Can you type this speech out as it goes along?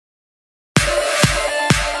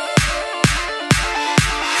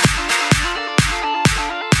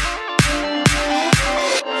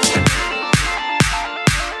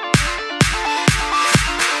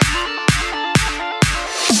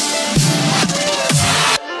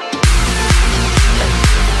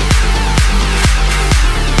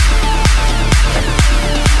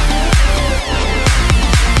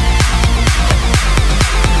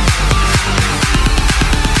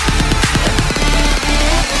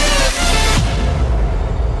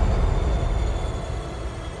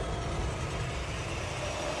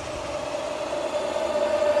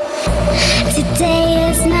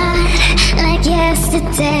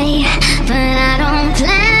yesterday, but I don't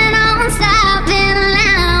plan on stopping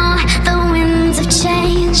now. The winds of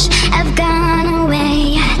change have gone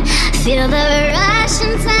away. Feel the rush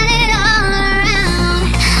and turn it all around.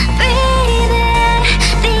 Breathe in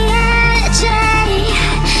the energy.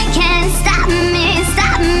 Can't stop me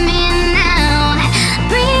now.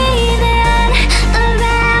 Breathe in the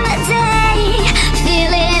remedy.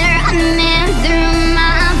 Feel it running through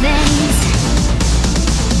my veins.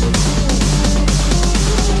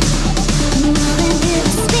 Moving through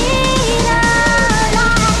the speed of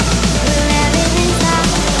light, where everything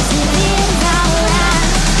stops to feel alright.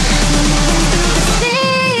 Moving through the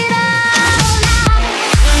speed of light.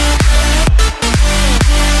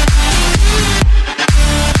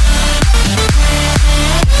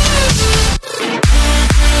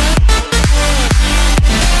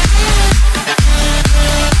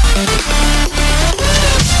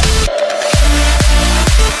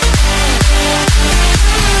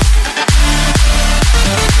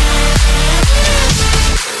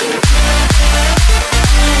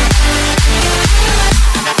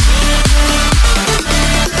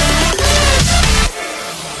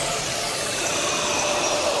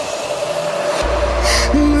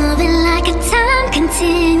 Moving like a time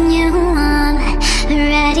continuum,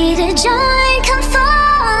 ready to join, come for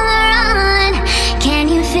a run. Can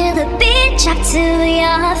you feel the beat drop to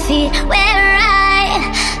your feet?